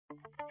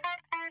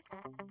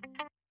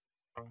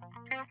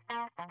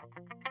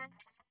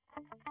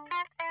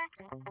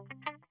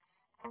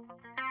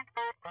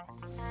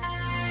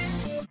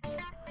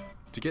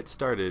To get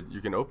started,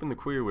 you can open the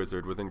Query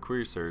Wizard within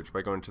QuerySurge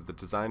by going to the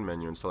Design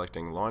menu and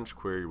selecting Launch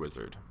Query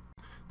Wizard.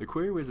 The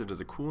Query Wizard is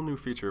a cool new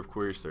feature of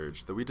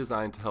QuerySurge that we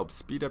designed to help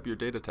speed up your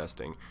data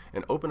testing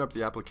and open up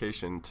the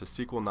application to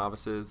SQL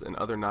novices and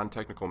other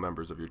non-technical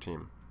members of your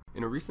team.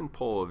 In a recent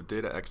poll of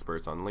data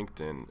experts on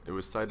LinkedIn, it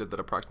was cited that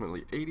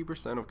approximately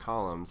 80% of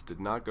columns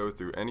did not go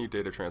through any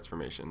data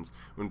transformations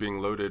when being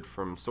loaded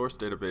from source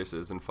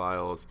databases and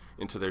files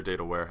into their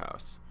data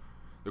warehouse.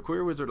 The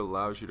Query Wizard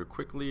allows you to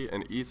quickly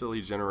and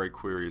easily generate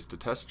queries to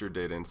test your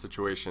data in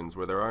situations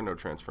where there are no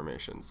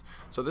transformations.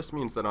 So this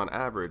means that on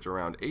average,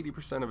 around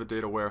 80% of a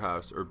data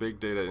warehouse or big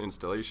data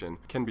installation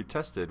can be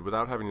tested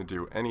without having to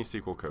do any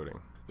SQL coding.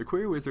 The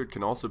Query Wizard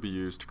can also be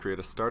used to create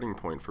a starting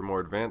point for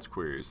more advanced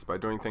queries by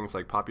doing things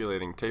like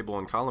populating table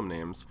and column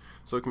names,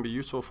 so it can be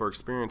useful for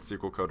experienced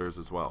SQL coders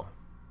as well.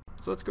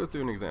 So let's go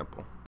through an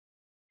example.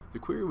 The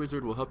Query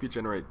Wizard will help you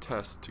generate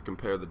tests to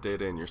compare the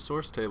data in your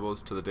source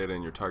tables to the data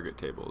in your target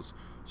tables.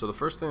 So the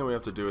first thing that we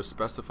have to do is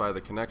specify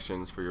the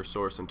connections for your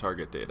source and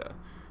target data.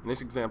 In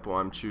this example,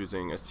 I'm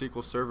choosing a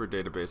SQL Server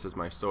database as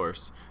my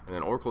source and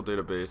an Oracle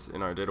database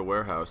in our data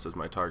warehouse as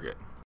my target.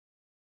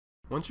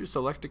 Once you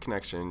select a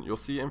connection, you'll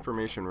see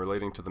information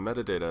relating to the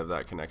metadata of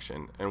that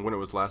connection and when it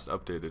was last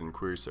updated in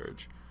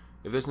QuerySurge.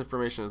 If this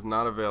information is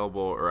not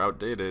available or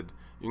outdated,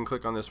 you can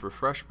click on this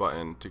refresh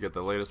button to get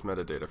the latest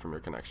metadata from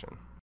your connection.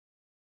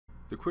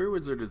 The Query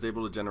Wizard is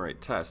able to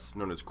generate tests,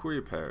 known as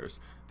query pairs,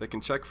 that can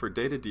check for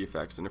data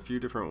defects in a few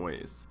different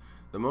ways.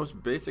 The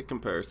most basic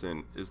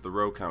comparison is the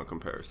row count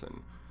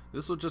comparison.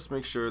 This will just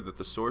make sure that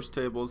the source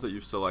tables that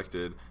you've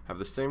selected have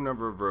the same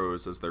number of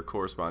rows as their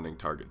corresponding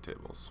target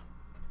tables.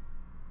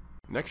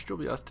 Next, you'll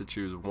be asked to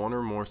choose one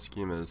or more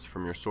schemas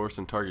from your source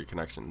and target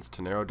connections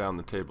to narrow down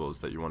the tables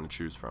that you want to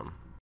choose from.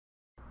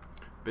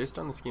 Based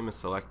on the schema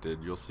selected,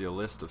 you'll see a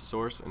list of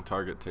source and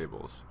target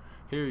tables.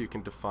 Here you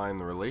can define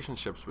the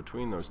relationships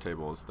between those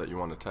tables that you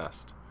want to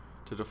test.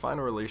 To define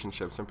a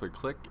relationship, simply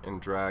click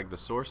and drag the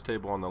source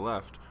table on the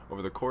left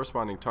over the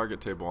corresponding target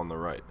table on the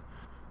right.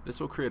 This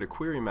will create a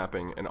query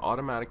mapping and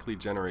automatically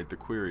generate the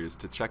queries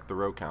to check the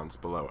row counts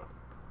below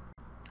it.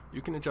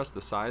 You can adjust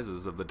the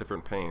sizes of the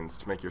different panes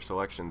to make your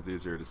selections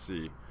easier to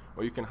see,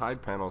 or you can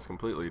hide panels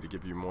completely to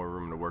give you more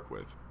room to work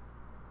with.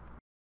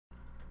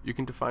 You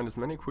can define as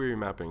many query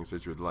mappings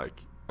as you would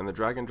like, and the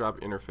drag and drop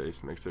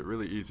interface makes it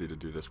really easy to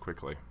do this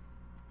quickly.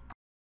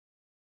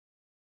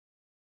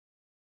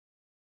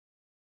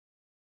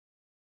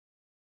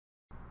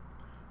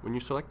 When you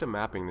select a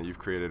mapping that you've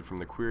created from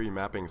the Query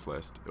Mappings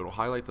list, it will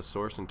highlight the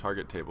source and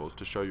target tables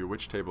to show you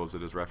which tables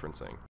it is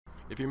referencing.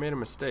 If you made a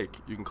mistake,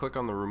 you can click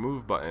on the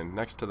Remove button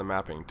next to the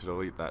mapping to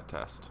delete that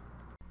test.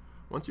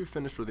 Once you've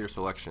finished with your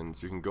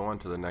selections, you can go on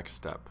to the next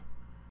step.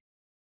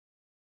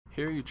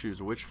 Here you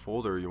choose which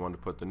folder you want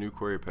to put the new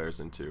query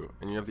pairs into,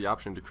 and you have the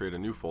option to create a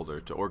new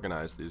folder to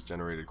organize these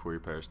generated query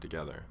pairs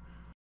together.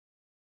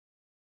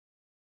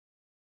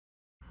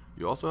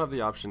 You also have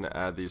the option to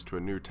add these to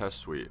a new test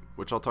suite,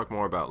 which I'll talk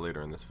more about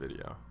later in this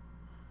video.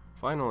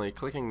 Finally,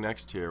 clicking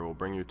Next here will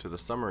bring you to the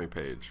summary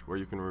page, where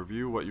you can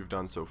review what you've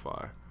done so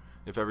far.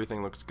 If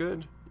everything looks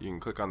good, you can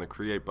click on the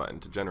Create button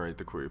to generate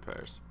the query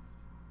pairs.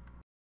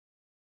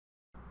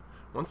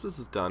 Once this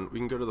is done, we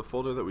can go to the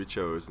folder that we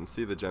chose and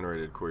see the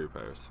generated query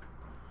pairs.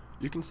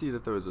 You can see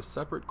that there is a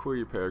separate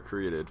query pair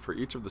created for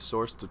each of the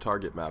source to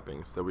target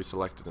mappings that we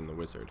selected in the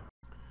wizard.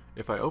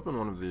 If I open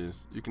one of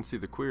these, you can see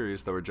the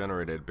queries that were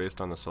generated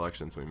based on the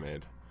selections we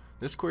made.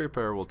 This query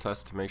pair will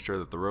test to make sure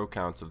that the row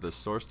counts of this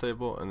source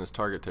table and this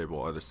target table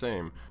are the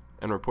same,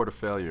 and report a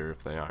failure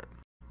if they aren't.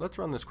 Let's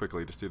run this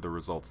quickly to see the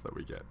results that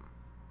we get.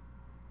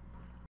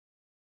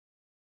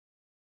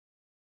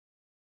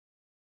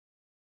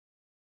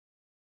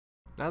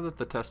 Now that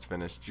the test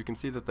finished, you can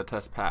see that the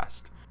test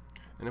passed.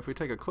 And if we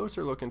take a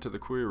closer look into the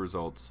query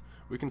results,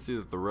 we can see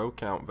that the row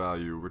count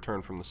value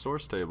returned from the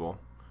source table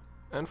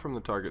and from the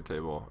target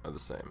table are the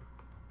same.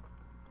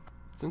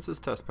 Since this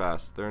test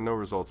passed, there are no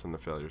results in the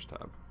Failures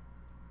tab.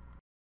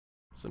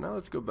 So now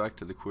let's go back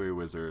to the Query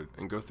Wizard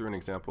and go through an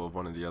example of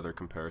one of the other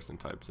comparison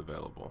types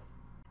available.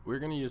 We're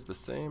going to use the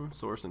same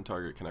source and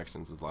target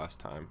connections as last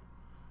time.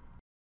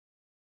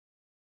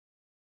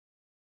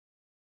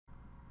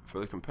 For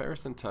the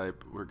comparison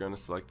type, we're going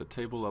to select the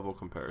table level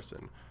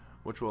comparison,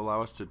 which will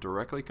allow us to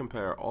directly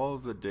compare all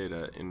of the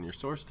data in your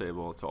source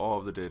table to all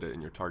of the data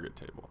in your target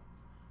table.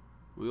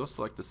 We will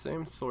select the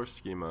same source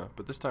schema,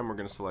 but this time we're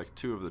going to select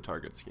two of the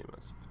target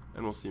schemas,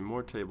 and we'll see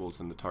more tables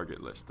in the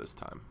target list this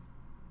time.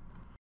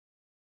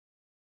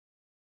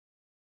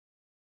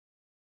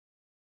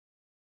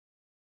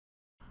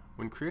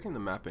 When creating the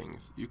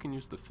mappings, you can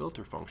use the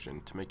filter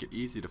function to make it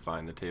easy to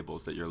find the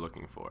tables that you're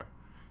looking for.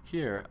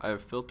 Here, I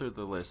have filtered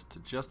the list to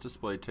just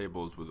display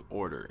tables with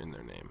order in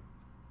their name.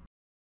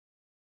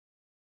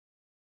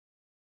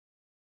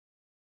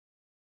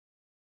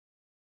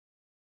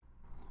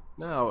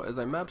 Now, as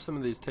I map some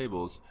of these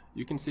tables,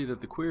 you can see that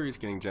the queries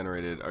getting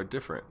generated are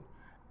different.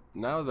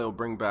 Now they'll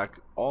bring back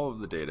all of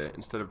the data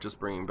instead of just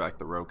bringing back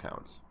the row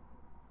counts.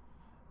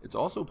 It's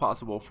also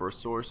possible for a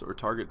source or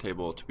target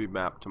table to be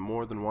mapped to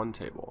more than one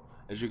table,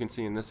 as you can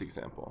see in this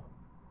example.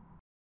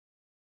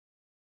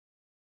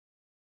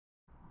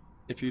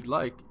 If you'd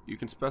like, you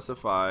can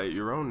specify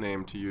your own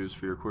name to use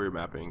for your query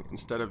mapping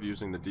instead of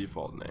using the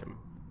default name.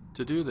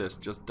 To do this,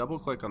 just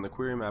double-click on the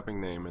query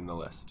mapping name in the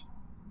list.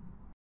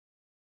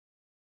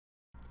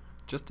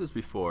 Just as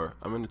before,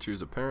 I'm going to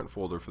choose a parent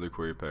folder for the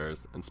query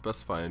pairs and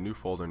specify a new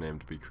folder name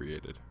to be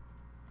created.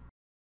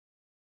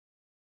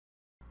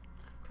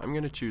 I'm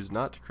going to choose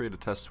not to create a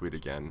test suite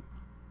again,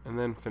 and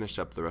then finish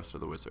up the rest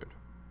of the wizard.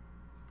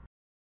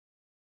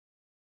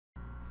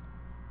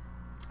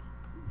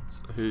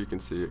 So here you can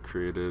see it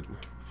created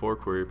 4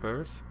 query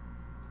pairs,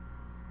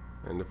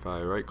 and if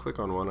I right click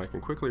on one, I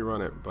can quickly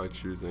run it by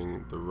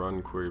choosing the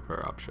Run Query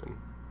Pair option.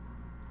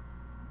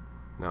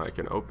 Now I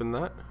can open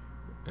that,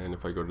 and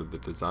if I go to the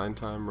Design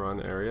Time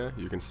Run area,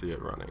 you can see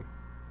it running.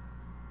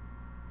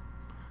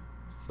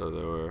 So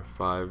there were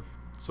 5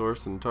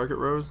 source and target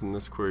rows, and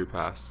this query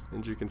passed,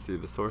 and you can see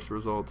the source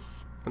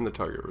results and the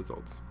target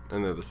results,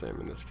 and they're the same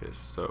in this case,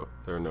 so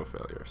there are no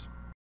failures.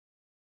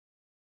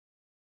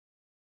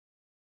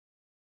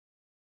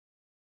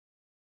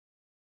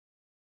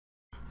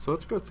 So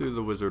let's go through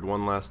the wizard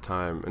one last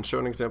time and show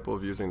an example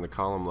of using the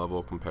column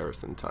level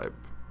comparison type.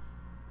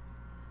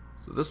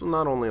 So this will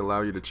not only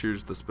allow you to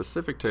choose the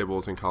specific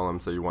tables and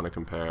columns that you want to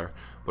compare,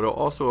 but it will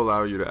also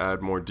allow you to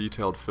add more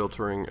detailed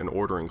filtering and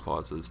ordering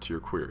clauses to your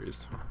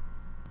queries.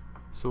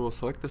 So we'll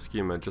select the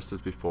schema just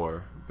as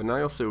before, but now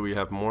you'll see we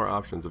have more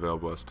options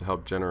available to us to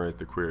help generate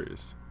the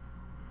queries.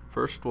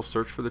 First, we'll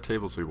search for the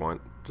tables we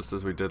want, just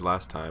as we did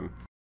last time.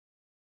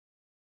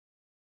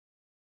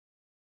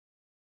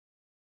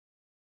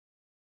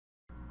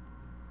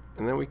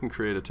 And then we can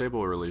create a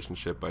table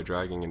relationship by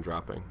dragging and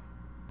dropping.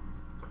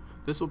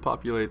 This will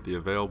populate the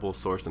available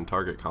source and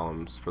target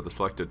columns for the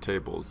selected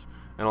tables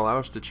and allow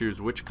us to choose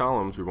which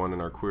columns we want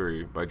in our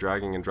query by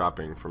dragging and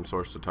dropping from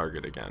source to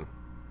target again.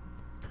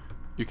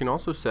 You can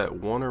also set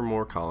one or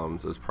more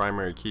columns as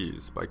primary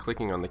keys by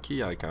clicking on the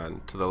key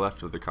icon to the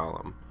left of the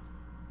column.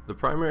 The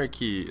primary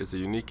key is a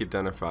unique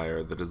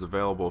identifier that is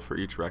available for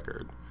each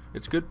record.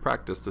 It's good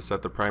practice to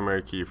set the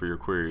primary key for your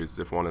queries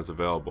if one is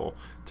available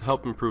to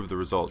help improve the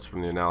results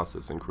from the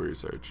analysis in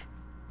QuerySurge.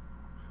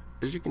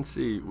 As you can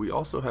see, we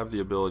also have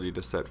the ability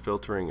to set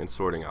filtering and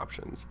sorting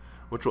options,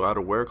 which will add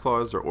a where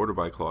clause or order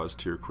by clause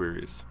to your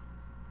queries.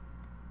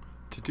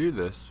 To do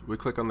this, we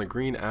click on the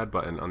green Add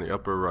button on the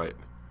upper right,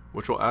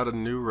 which will add a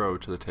new row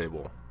to the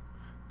table.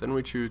 Then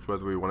we choose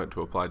whether we want it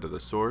to apply to the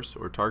source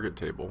or target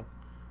table.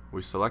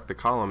 We select the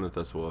column that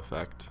this will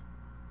affect.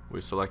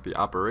 We select the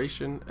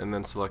operation and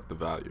then select the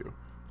value.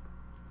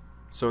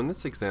 So in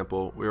this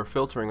example, we are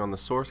filtering on the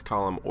source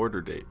column order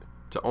date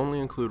to only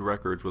include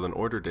records with an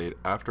order date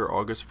after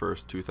August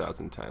 1st,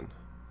 2010.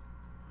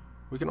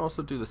 We can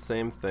also do the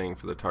same thing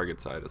for the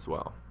target side as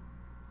well.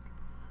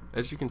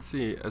 As you can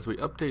see, as we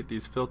update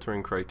these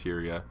filtering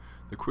criteria,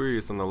 the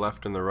queries on the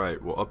left and the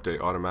right will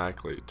update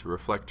automatically to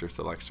reflect your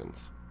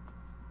selections.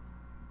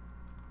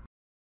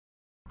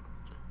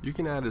 You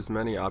can add as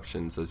many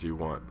options as you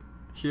want.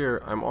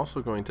 Here, I'm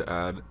also going to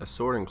add a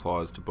sorting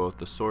clause to both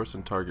the source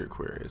and target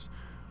queries,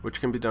 which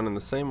can be done in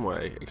the same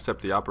way,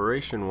 except the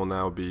operation will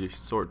now be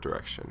sort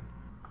direction.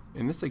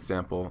 In this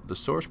example, the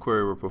source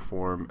query will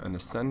perform an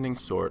ascending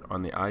sort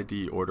on the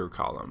ID order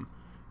column,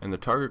 and the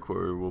target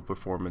query will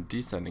perform a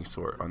descending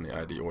sort on the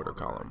ID order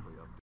column.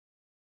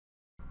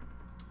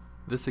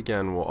 This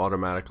again will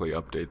automatically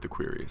update the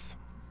queries.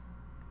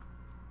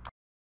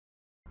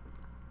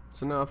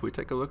 So now if we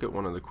take a look at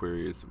one of the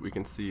queries, we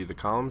can see the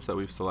columns that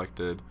we've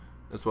selected,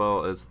 as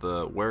well as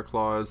the where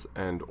clause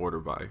and order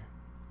by.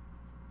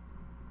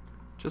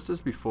 Just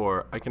as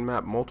before, I can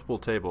map multiple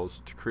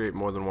tables to create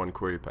more than one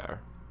query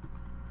pair.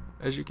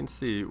 As you can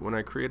see, when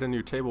I create a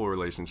new table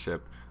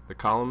relationship, the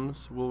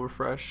columns will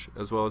refresh,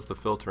 as well as the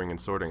filtering and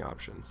sorting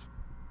options.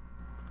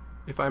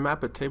 If I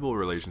map a table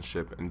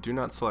relationship and do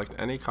not select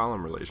any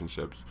column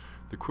relationships,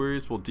 the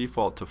queries will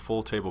default to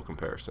full table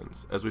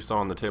comparisons, as we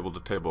saw in the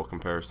table-to-table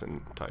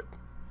comparison type.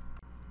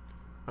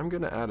 I'm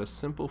going to add a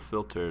simple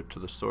filter to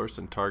the source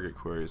and target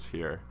queries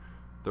here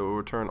that will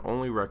return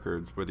only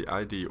records where the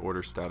ID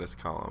order status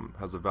column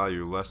has a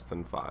value less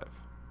than 5.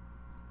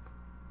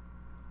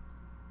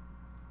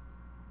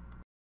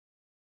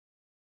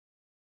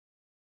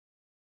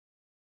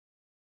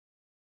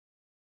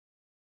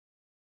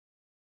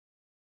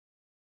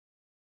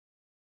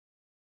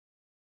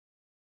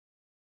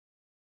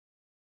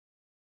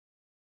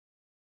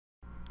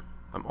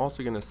 I'm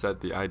also going to set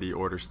the ID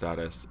order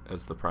status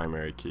as the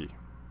primary key.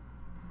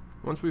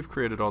 Once we've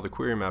created all the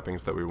query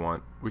mappings that we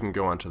want, we can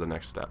go on to the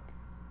next step.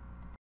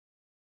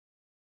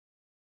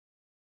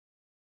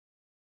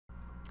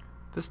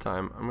 This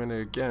time, I'm going to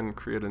again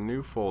create a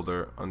new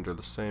folder under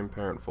the same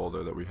parent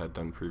folder that we had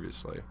done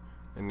previously,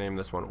 and name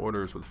this one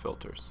Orders with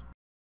Filters.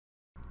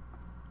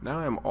 Now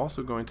I'm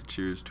also going to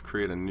choose to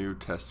create a new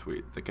test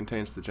suite that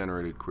contains the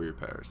generated query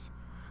pairs.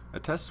 A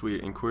test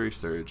suite in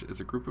QuerySurge is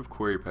a group of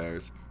query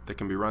pairs that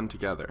can be run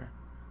together.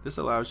 This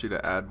allows you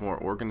to add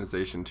more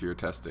organization to your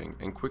testing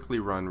and quickly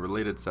run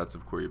related sets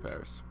of query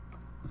pairs.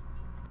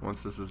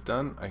 Once this is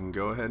done, I can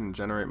go ahead and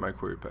generate my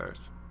query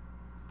pairs.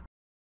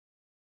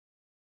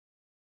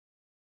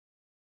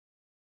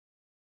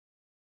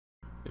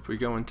 If we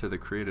go into the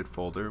created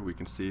folder, we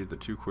can see the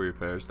 2 query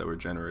pairs that were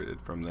generated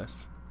from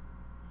this.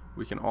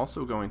 We can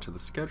also go into the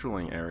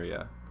scheduling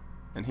area,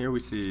 and here we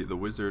see the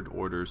wizard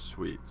orders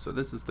suite. So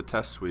this is the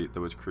test suite that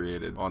was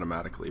created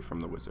automatically from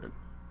the wizard.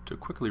 To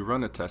quickly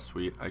run a test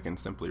suite, I can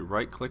simply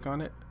right-click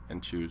on it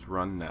and choose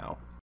Run Now.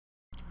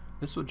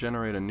 This will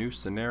generate a new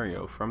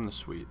scenario from the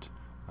suite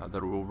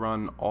that will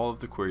run all of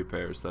the query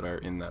pairs that are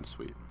in that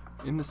suite.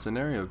 In the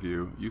scenario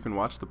view, you can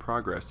watch the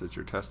progress as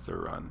your tests are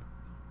run.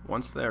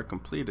 Once they are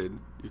completed,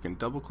 you can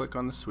double-click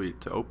on the suite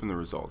to open the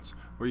results,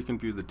 or you can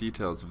view the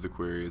details of the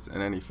queries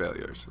and any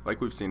failures, like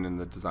we've seen in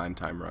the design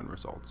time run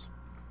results.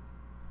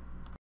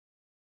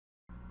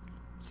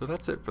 So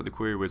that's it for the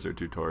Query Wizard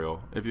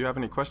tutorial. If you have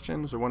any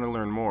questions or want to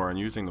learn more on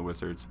using the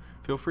wizards,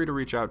 feel free to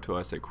reach out to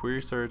us at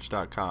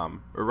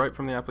QuerySurge.com or right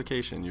from the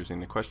application using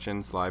the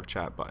Questions Live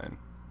Chat button.